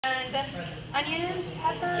onions,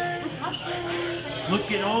 peppers, mushrooms.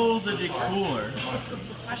 Look at all the decor.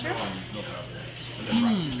 Mushrooms?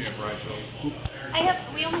 Mm.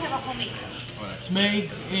 We only have a homemade.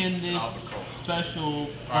 Shmeg's in this special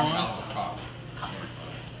font.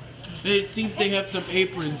 It seems they have some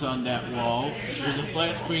aprons on that wall. There's a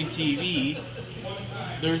flat screen TV.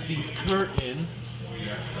 There's these curtains.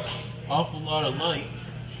 Awful lot of light.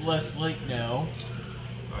 Less light now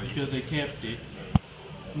because they tapped it.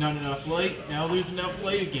 Not enough light. Now there's enough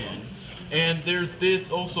light again. And there's this,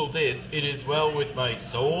 also this. It is well with my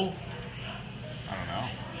soul. I don't know.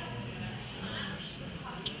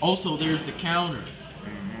 Also, there's the counter.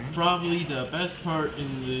 Probably the best part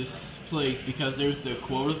in this place because there's the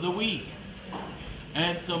quote of the week.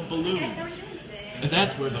 And some balloons. And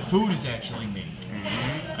that's where the food is actually made.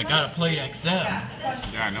 I got a plate XL. Yeah,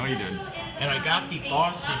 I know you did. And I got the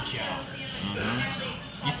Boston chowder.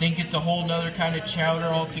 You think it's a whole nother kind of chowder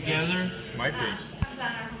altogether? Might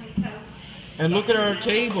be. And look at our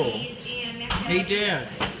table. Hey, Dad.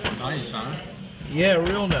 Nice, huh? Yeah,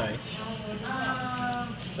 real nice.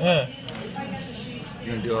 You're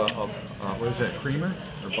gonna do a what is that, creamer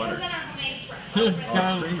or butter?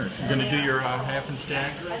 Creamer. You're gonna do your half and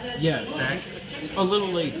stack? Yes. Stack? A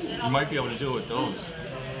little late. You might be able to do it with those.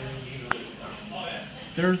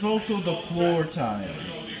 There's also the floor tiles.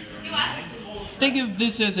 Think of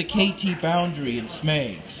this as a KT boundary in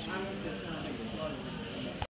Shmeg's.